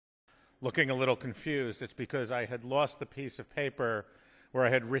looking a little confused, it's because I had lost the piece of paper where I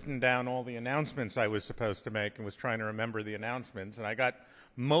had written down all the announcements I was supposed to make and was trying to remember the announcements, and I got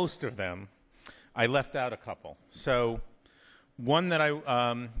most of them. I left out a couple. So one that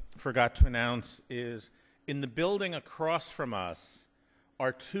I forgot to announce is in the building across from us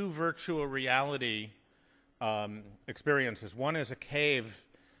are 2 virtual reality experiences. One is a cave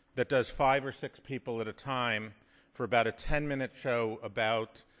that does 5 or 6 people at a time for about a 10-minute show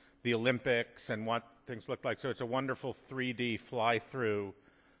about the Olympics and what things look like. So it's a wonderful 3D fly-through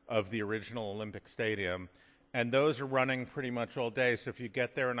of the original Olympic Stadium. And those are running pretty much all day. So if you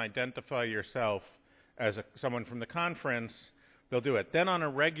get there and identify yourself as someone from the conference, they'll do it. Then on a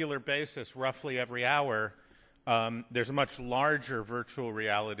regular basis, roughly every hour, there's a much larger virtual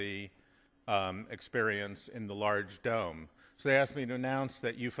reality experience in the large dome. So they asked me to announce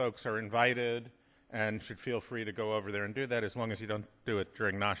that you folks are invited and should feel free to go over there and do that as long as you don't do it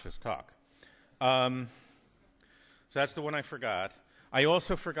during Noshir's talk. So that's the one I forgot. I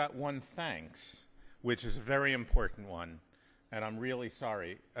also forgot one thanks, which is a very important one, and I'm really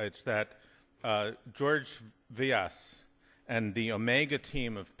sorry. It's that George Vias and the Omega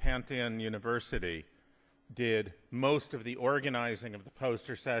team of Pantheon University did most of the organizing of the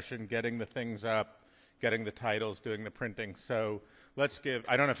poster session, getting the things up, getting the titles, doing the printing. So let's give,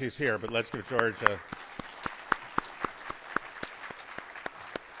 I don't know if he's here, but let's give George a...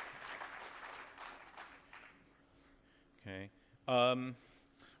 Okay.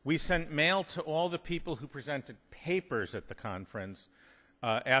 We sent mail to all the people who presented papers at the conference,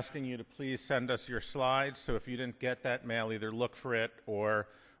 asking you to please send us your slides. So if you didn't get that mail, either look for it or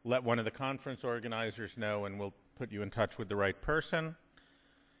let one of the conference organizers know, and we'll put you in touch with the right person.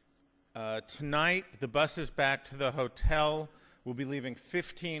 Tonight, the bus is back to the hotel. We'll be leaving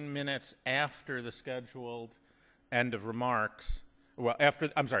 15 minutes after the scheduled end of remarks. Well, after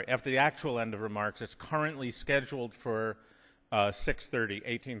the actual end of remarks. It's currently scheduled for 6:30,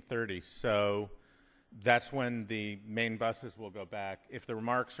 18:30. So that's when the main buses will go back. If the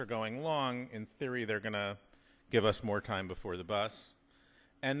remarks are going long, in theory, they're going to give us more time before the bus.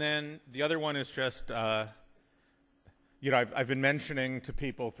 And then the other one is just, you know, I've been mentioning to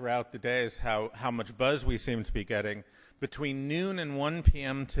people throughout the days how much buzz we seem to be getting. Between noon and 1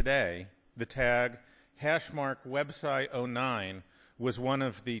 p.m. today, the tag #WebSci'09 was one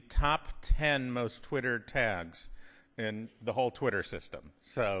of the top 10 most Twittered tags in the whole Twitter system.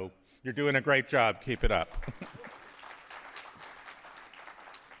 So you're doing a great job. Keep it up.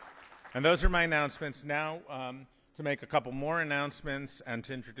 And those are my announcements. Now, to make a couple more announcements and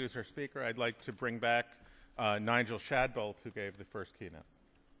to introduce our speaker, I'd like to bring back Nigel Shadbolt, who gave the first keynote.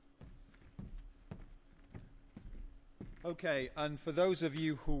 Okay, and for those of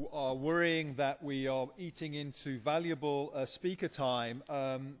you who are worrying that we are eating into valuable speaker time,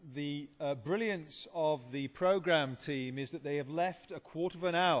 the brilliance of the program team is that they have left a quarter of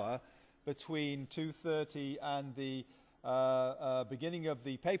an hour between 2:30 and the beginning of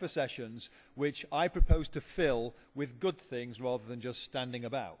the paper sessions, which I propose to fill with good things rather than just standing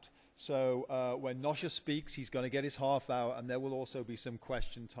about. So when Noshir speaks, he's going to get his half hour, and there will also be some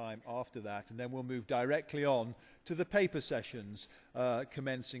question time after that. And then we'll move directly on to the paper sessions,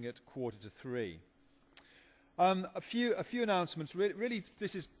 commencing at 2:45. A few announcements. Really,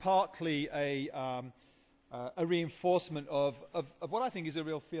 this is partly a reinforcement of what I think is a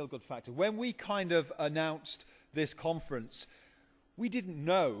real feel-good factor. When we kind of announced this conference, we didn't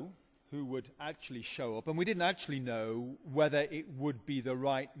know who would actually show up, and we didn't actually know whether it would be the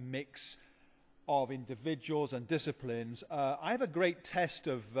right mix of individuals and disciplines. I have a great test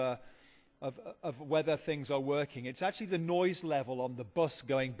of whether things are working. It's actually the noise level on the bus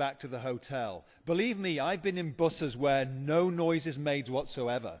going back to the hotel. Believe me, I've been in buses where no noise is made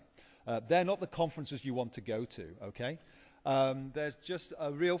whatsoever. They're not the conferences you want to go to, okay? There's just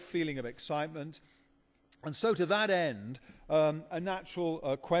a real feeling of excitement. And so to that end, a natural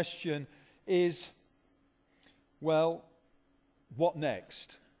question is, well, what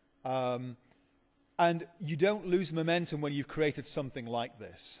next? And you don't lose momentum when you've created something like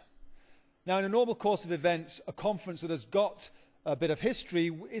this. Now, in a normal course of events, a conference that has got a bit of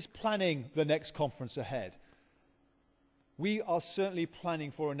history is planning the next conference ahead. We are certainly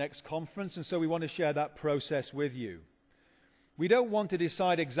planning for a next conference, and so we want to share that process with you. We don't want to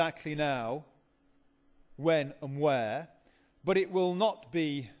decide exactly now when and where, but it will not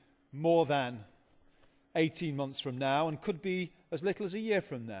be more than 18 months from now and could be as little as a year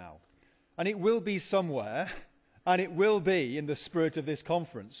from now. And it will be somewhere, and it will be in the spirit of this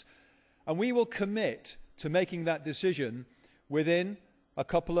conference. And we will commit to making that decision within a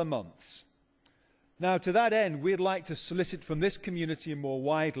couple of months. Now, to that end, we'd like to solicit from this community and more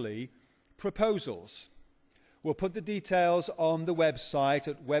widely proposals. We'll put the details on the website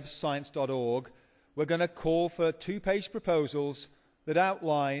at webscience.org. We're going to call for 2-page proposals that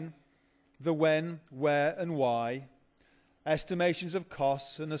outline the when, where, and why, estimations of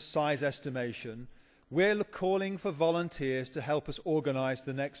costs and a size estimation. We're calling for volunteers to help us organize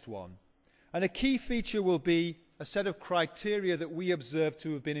the next one. And a key feature will be a set of criteria that we observe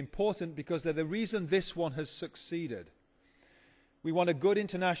to have been important because they're the reason this one has succeeded. We want a good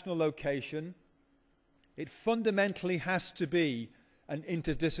international location. It fundamentally has to be an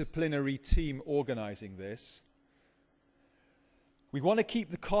interdisciplinary team organizing this. We want to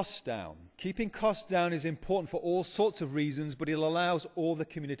keep the costs down. Keeping costs down is important for all sorts of reasons, but it allows all the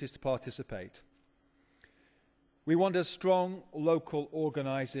communities to participate. We want a strong local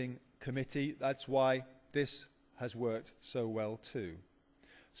organizing committee. That's why this has worked so well too.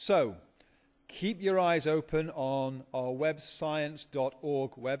 So, keep your eyes open on our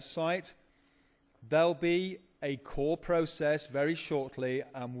webscience.org website. There'll be a call process very shortly,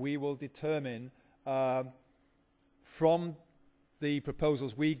 and we will determine from the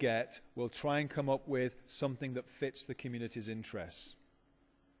proposals we get, we'll try and come up with something that fits the community's interests.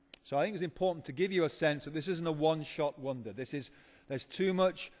 So I think it's important to give you a sense that this isn't a one-shot wonder. There's too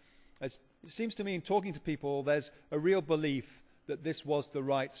much, it seems to me in talking to people, there's a real belief that this was the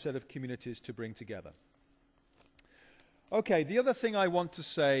right set of communities to bring together. Okay, the other thing I want to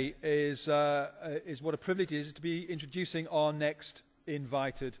say is what a privilege it is to be introducing our next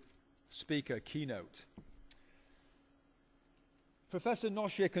invited speaker, keynote. Professor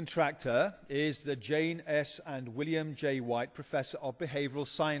Noshir Contractor is the Jane S. and William J. White Professor of Behavioral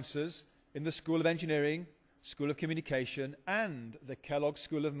Sciences in the School of Engineering, School of Communication, and the Kellogg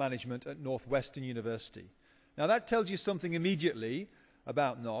School of Management at Northwestern University. Now that tells you something immediately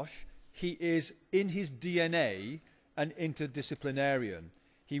about Nosh. He is, in his DNA, an interdisciplinarian.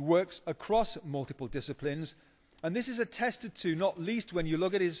 He works across multiple disciplines, and this is attested to not least when you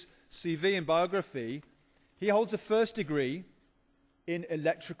look at his CV and biography. He holds a first degree in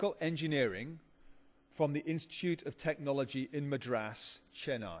electrical engineering from the Institute of Technology in Madras,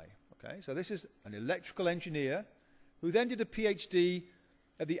 Chennai. Okay, so this is an electrical engineer who then did a PhD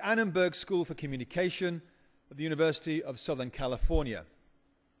at the Annenberg School for Communication at the University of Southern California,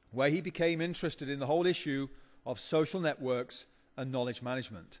 where he became interested in the whole issue of social networks and knowledge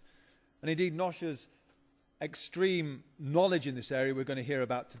management. And indeed, Noshir's extreme knowledge in this area we're going to hear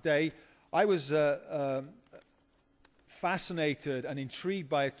about today. I was fascinated and intrigued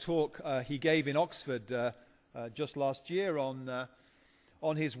by a talk he gave in Oxford just last year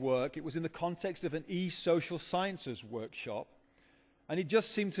on his work. It was in the context of an e-social sciences workshop, and it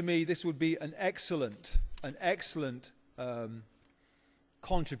just seemed to me this would be an excellent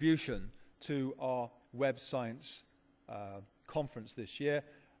contribution to our Web Science conference this year,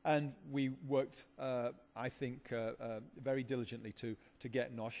 and we worked, I think, very diligently to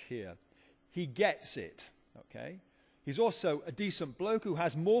get Nosh here. He gets it, okay? He's also a decent bloke who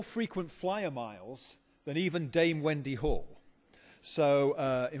has more frequent flyer miles than even Dame Wendy Hall. So,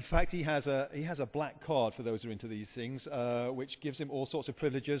 in fact, he has a black card for those who are into these things, which gives him all sorts of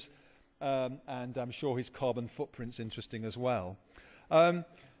privileges, and I'm sure his carbon footprint's interesting as well.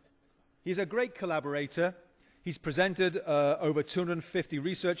 He's a great collaborator. He's presented over 250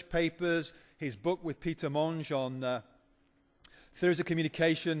 research papers. His book with Peter Monge on theories of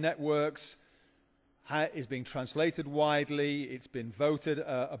communication networks is being translated widely. It's been voted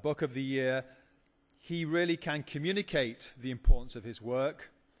a book of the year. He really can communicate the importance of his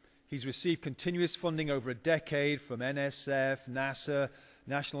work. He's received continuous funding over a decade from NSF, NASA,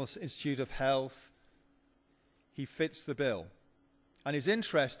 National Institute of Health. He fits the bill. And his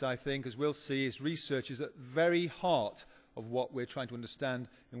interest, I think, as we'll see, his research is at the very heart of what we're trying to understand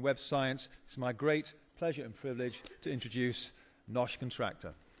in web science. It's my great pleasure and privilege to introduce Noshir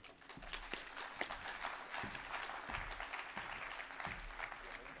Contractor.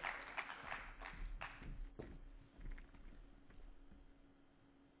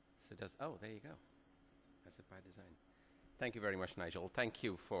 Oh, there you go. That's it by design. Thank you very much, Nigel. Thank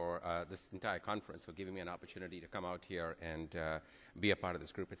you for this entire conference, for giving me an opportunity to come out here and be a part of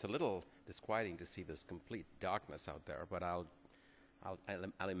this group. It's a little disquieting to see this complete darkness out there, but I'll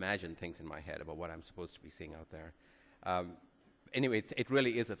imagine things in my head about what I'm supposed to be seeing out there. Anyway, it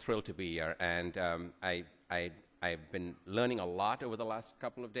really is a thrill to be here, and I've been learning a lot over the last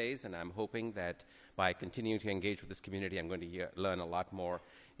couple of days, and I'm hoping that by continuing to engage with this community, I'm going to learn a lot more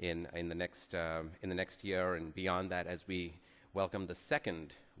in the next year and beyond that, as we welcome the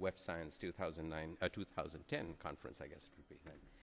second WebSci'09 2010 conference, I guess it would be.